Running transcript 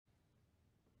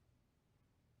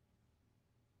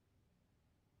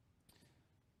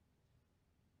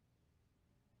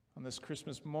On this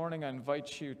Christmas morning, I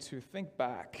invite you to think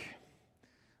back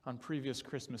on previous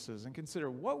Christmases and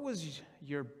consider, what was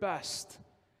your best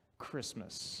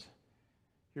Christmas?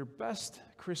 Your best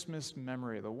Christmas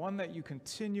memory, the one that you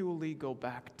continually go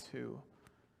back to.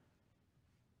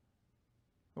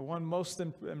 The one most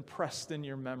impressed in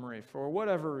your memory for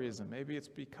whatever reason. Maybe it's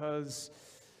because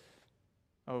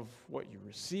of what you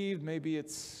received. Maybe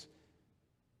it's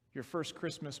your first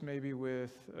Christmas maybe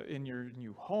in your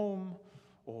new home,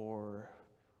 or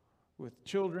with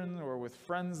children, or with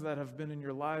friends that have been in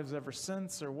your lives ever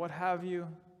since, or what have you.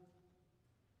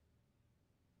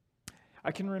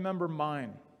 I can remember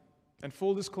mine. And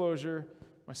full disclosure,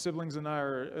 my siblings and I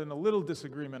are in a little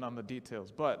disagreement on the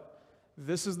details, but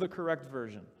this is the correct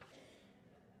version.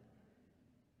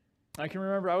 I can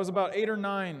remember I was about 8 or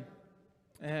 9,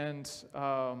 and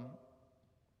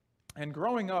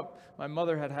growing up, my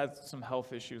mother had some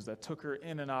health issues that took her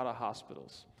in and out of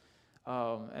hospitals.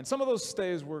 And some of those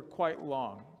stays were quite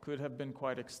long, could have been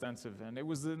quite extensive. And it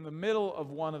was in the middle of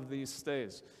one of these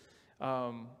stays.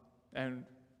 And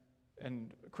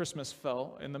Christmas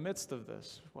fell in the midst of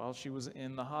this while she was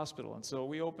in the hospital. And so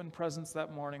we opened presents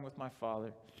that morning with my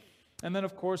father. And then,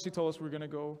 of course, he told us we were going to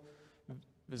go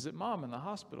visit Mom in the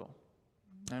hospital.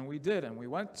 And we did. And we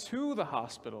went to the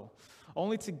hospital,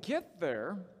 only to get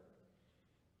there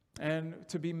and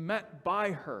to be met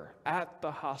by her at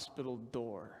the hospital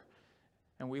door.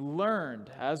 And we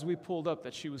learned as we pulled up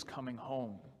that she was coming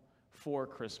home for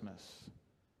Christmas.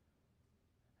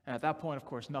 And at that point, of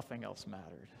course, nothing else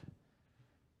mattered.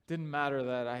 Didn't matter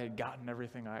that I had gotten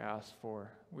everything I asked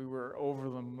for. We were over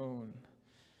the moon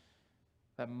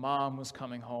that Mom was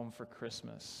coming home for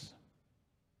Christmas.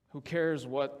 Who cares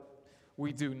what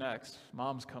we do next?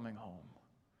 Mom's coming home.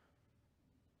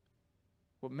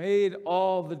 What made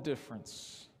all the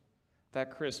difference that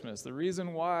Christmas, the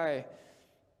reason why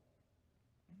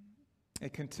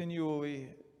it continually,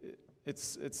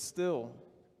 it's still,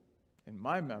 in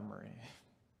my memory,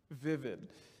 vivid,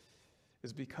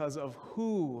 is because of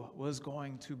who was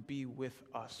going to be with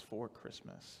us for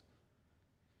Christmas.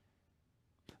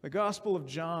 The Gospel of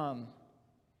John,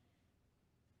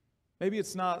 maybe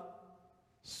it's not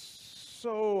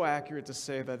so accurate to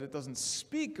say that it doesn't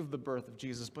speak of the birth of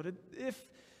Jesus, but if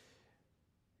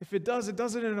it does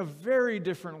it in a very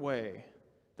different way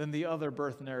than the other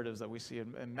birth narratives that we see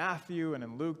in Matthew and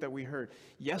in Luke that we heard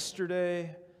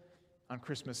yesterday on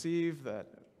Christmas Eve, that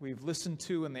we've listened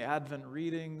to in the Advent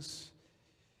readings.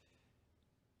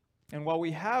 And while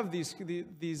we have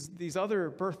these other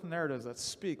birth narratives that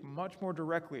speak much more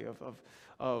directly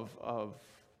of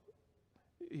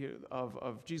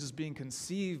Jesus being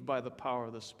conceived by the power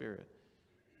of the Spirit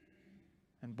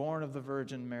and born of the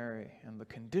Virgin Mary, and the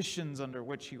conditions under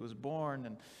which he was born,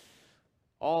 and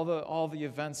all the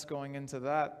events going into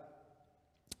that,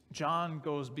 John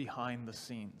goes behind the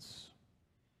scenes.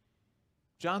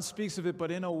 John speaks of it,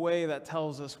 but in a way that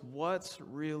tells us what's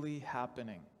really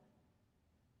happening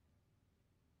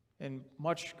in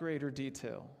much greater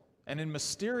detail and in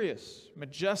mysterious,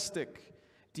 majestic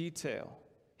detail.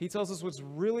 He tells us what's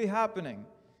really happening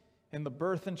in the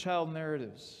birth and child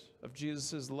narratives of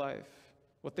Jesus' life,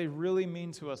 what they really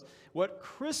mean to us, what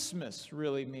Christmas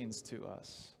really means to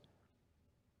us.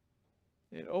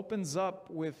 It opens up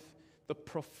with the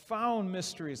profound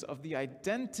mysteries of the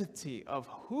identity of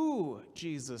who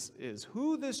Jesus is,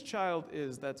 who this child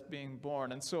is that's being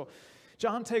born. And so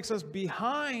John takes us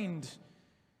behind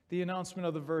the announcement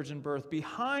of the virgin birth,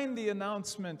 behind the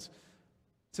announcement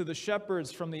to the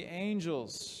shepherds from the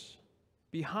angels,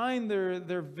 behind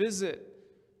their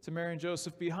visit to Mary and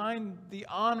Joseph, behind the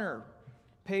honor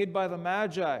paid by the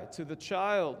Magi to the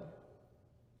child.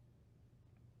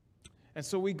 And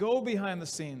so we go behind the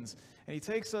scenes, and he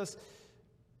takes us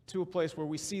to a place where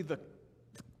we see the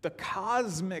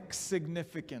cosmic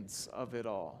significance of it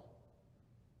all.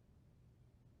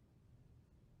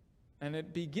 And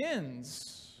it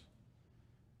begins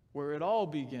where it all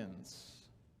begins,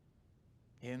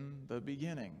 in the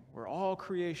beginning, where all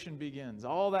creation begins.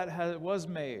 All that was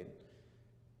made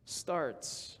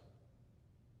starts.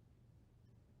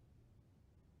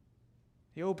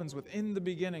 He opens with "in the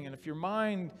beginning," and if your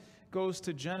mind goes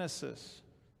to Genesis,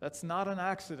 that's not an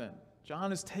accident.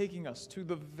 John is taking us to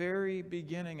the very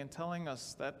beginning and telling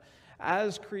us that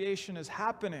as creation is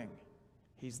happening,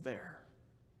 he's there.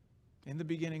 In the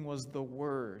beginning was the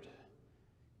Word.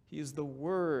 He is the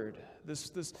Word. This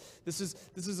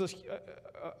is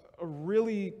a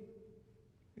really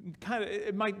kind of,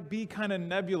 it might be kind of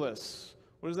nebulous.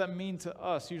 What does that mean to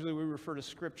us? Usually we refer to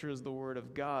Scripture as the Word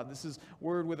of God. This is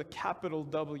Word with a capital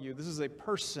W. This is a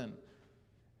person.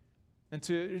 And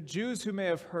to Jews who may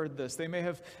have heard this, they may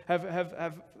have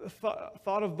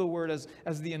thought of the word as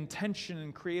the intention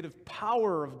and creative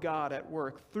power of God at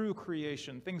work through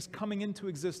creation, things coming into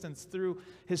existence through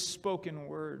his spoken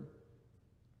word.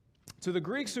 To the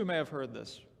Greeks who may have heard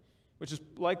this, which is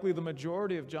likely the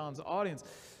majority of John's audience,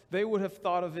 they would have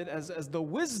thought of it as the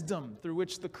wisdom through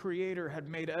which the Creator had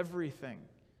made everything.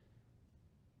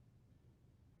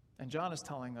 And John is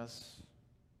telling us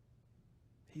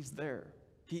he's there.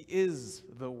 He is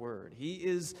the Word. He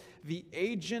is the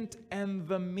agent and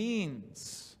the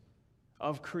means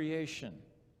of creation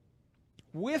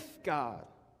with God,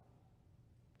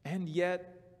 and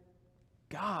yet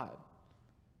God.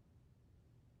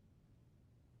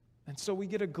 And so we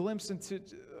get a glimpse into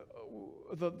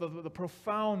the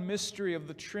profound mystery of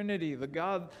the Trinity,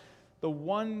 the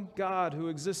one God who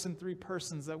exists in three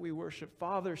persons that we worship,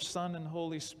 Father, Son, and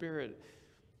Holy Spirit,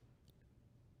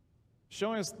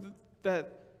 showing us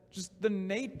that just the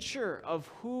nature of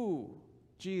who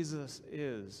Jesus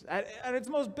is, at its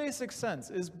most basic sense,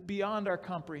 is beyond our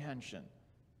comprehension.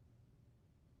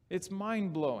 It's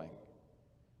mind-blowing.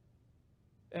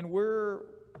 And we're,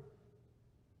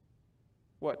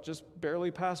 just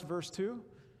barely past verse 2?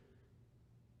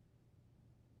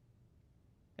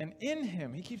 And in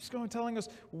him, he keeps going telling us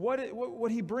what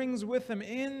he brings with him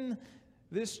in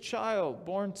this child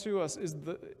born to us is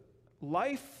the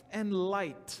life and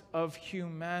light of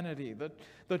humanity,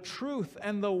 the truth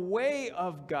and the way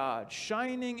of God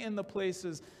shining in the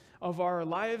places of our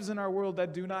lives and our world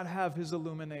that do not have his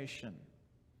illumination.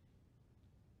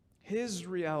 His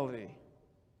reality,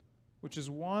 which is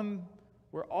one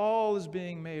where all is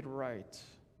being made right.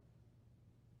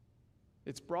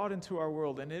 It's brought into our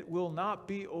world, and it will not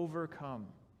be overcome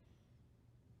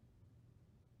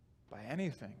by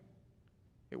anything.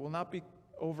 It will not be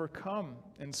overcome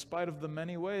in spite of the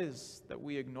many ways that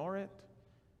we ignore it,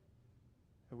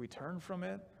 that we turn from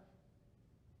it,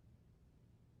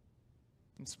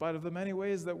 in spite of the many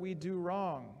ways that we do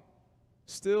wrong.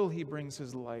 Still, he brings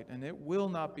his light, and it will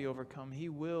not be overcome. He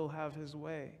will have his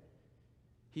way.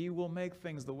 He will make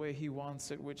things the way he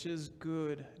wants it, which is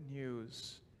good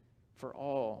news for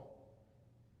all.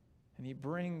 And he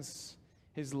brings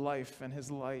his life and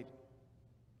his light.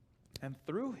 And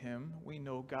through him, we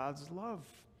know God's love.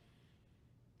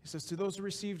 He says, to those who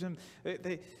received him,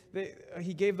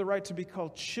 he gave the right to be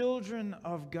called children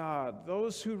of God.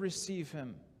 Those who receive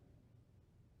him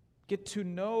get to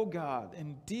know God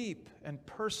in deep and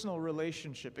personal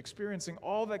relationship, experiencing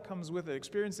all that comes with it,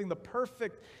 experiencing the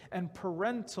perfect and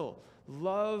parental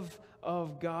love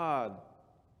of God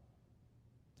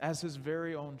as his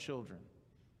very own children.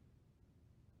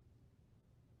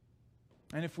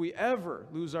 And if we ever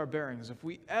lose our bearings, if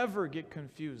we ever get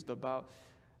confused about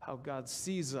how God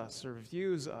sees us or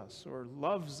views us or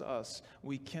loves us,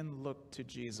 we can look to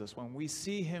Jesus. When we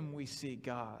see him, we see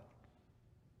God.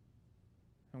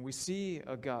 And we see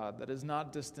a God that is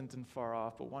not distant and far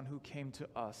off, but one who came to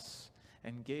us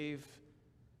and gave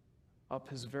up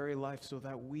his very life so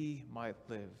that we might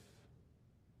live,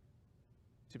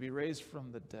 to be raised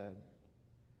from the dead,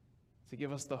 to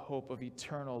give us the hope of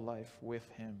eternal life with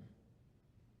him.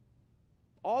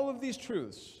 All of these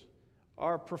truths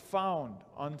are profound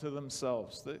unto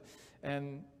themselves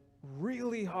and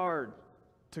really hard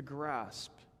to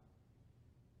grasp.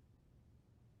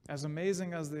 As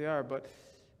amazing as they are, but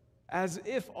as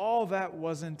if all that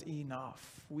wasn't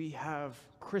enough, we have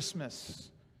Christmas.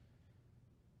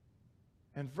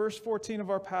 And verse 14 of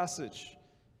our passage,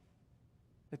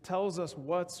 it tells us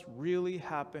what's really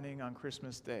happening on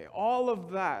Christmas Day. All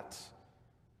of that,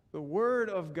 the Word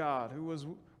of God, who was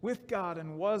with God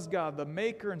and was God, the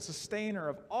maker and sustainer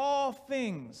of all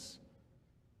things,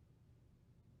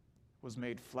 was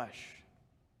made flesh,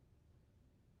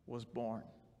 was born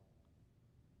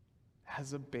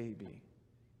as a baby,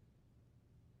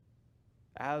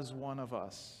 as one of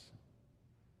us,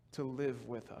 to live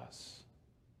with us.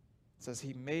 It says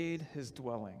he made his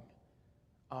dwelling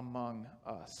among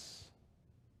us.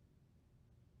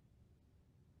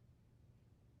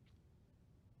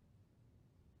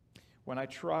 When I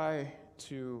try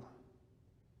to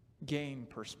gain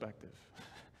perspective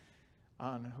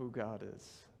on who God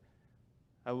is,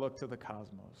 I look to the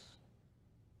cosmos.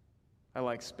 I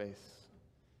like space.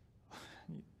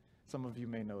 Some of you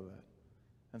may know that.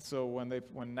 And so when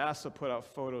NASA put out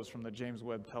photos from the James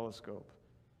Webb Telescope,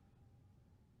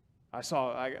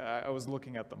 I was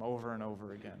looking at them over and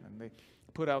over again, and they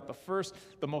put out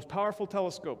the most powerful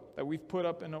telescope that we've put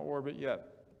up into orbit yet.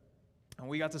 And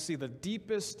we got to see the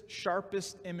deepest,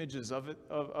 sharpest images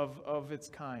of its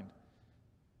kind.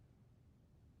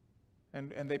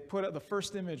 And they put out, the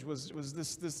first image was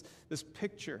this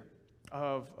picture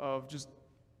of just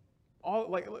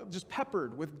all just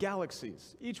peppered with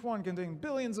galaxies, each one containing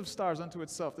billions of stars unto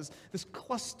itself, this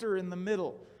cluster in the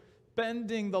middle,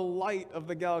 bending the light of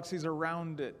the galaxies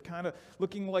around it, kind of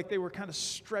looking like they were kind of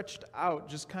stretched out,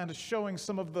 just kind of showing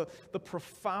some of the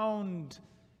profound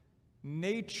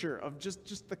nature of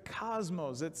just the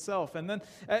cosmos itself. And then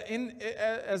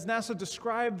as NASA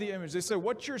described the image, they said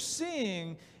what you're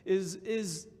seeing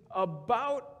is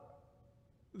about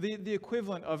the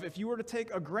equivalent of if you were to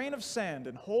take a grain of sand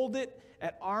and hold it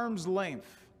at arm's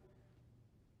length,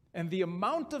 and the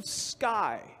amount of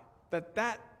sky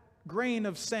that grain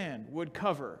of sand would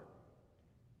cover,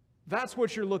 that's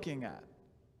what you're looking at.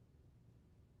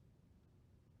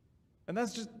 And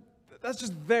that's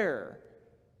just there.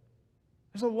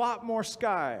 There's a lot more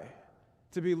sky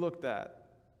to be looked at.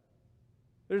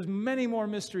 There's many more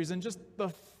mysteries in just the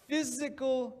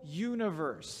physical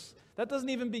universe. That doesn't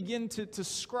even begin to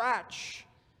scratch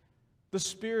the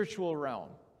spiritual realm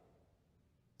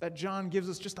that John gives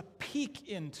us just a peek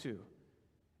into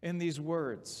in these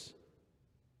words.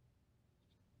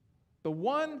 The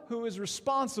one who is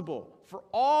responsible for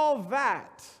all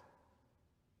that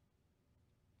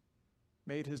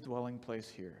made his dwelling place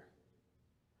here,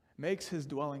 makes his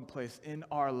dwelling place in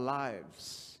our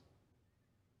lives.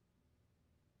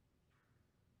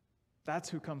 That's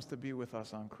who comes to be with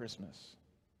us on Christmas.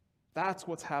 That's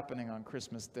what's happening on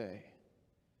Christmas Day.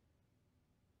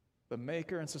 The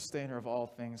maker and sustainer of all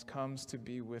things comes to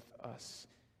be with us.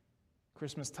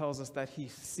 Christmas tells us that he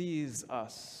sees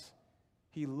us.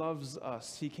 He loves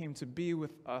us. He came to be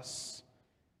with us.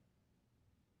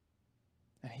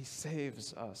 And he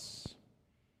saves us.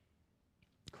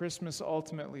 Christmas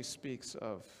ultimately speaks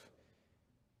of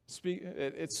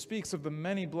the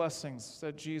many blessings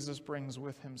that Jesus brings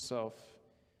with himself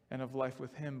and of life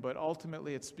with him, but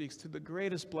ultimately it speaks to the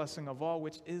greatest blessing of all,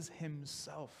 which is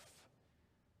himself.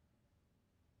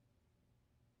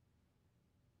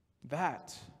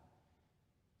 That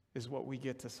is what we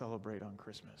get to celebrate on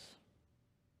Christmas.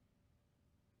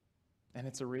 And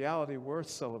it's a reality worth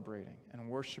celebrating and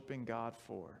worshiping God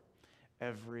for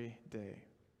every day,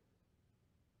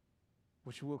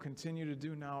 which we'll continue to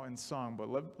do now in song. But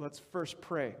let's first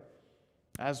pray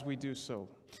as we do so.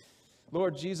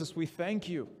 Lord Jesus, we thank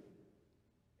you.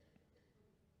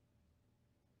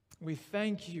 We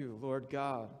thank you, Lord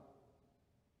God,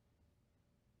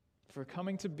 for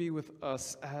coming to be with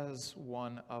us as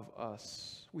one of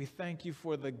us. We thank you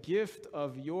for the gift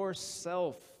of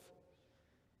yourself.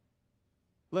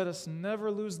 Let us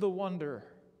never lose the wonder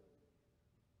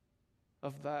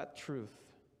of that truth.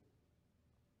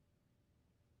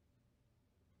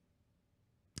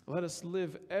 Let us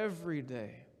live every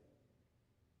day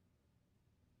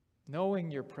knowing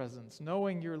your presence,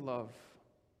 knowing your love,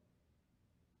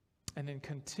 and in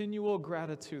continual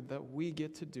gratitude that we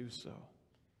get to do so.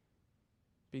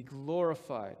 Be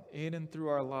glorified in and through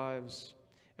our lives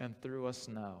and through us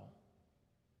now.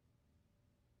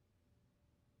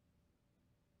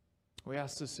 We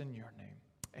ask this in your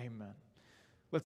name. Amen.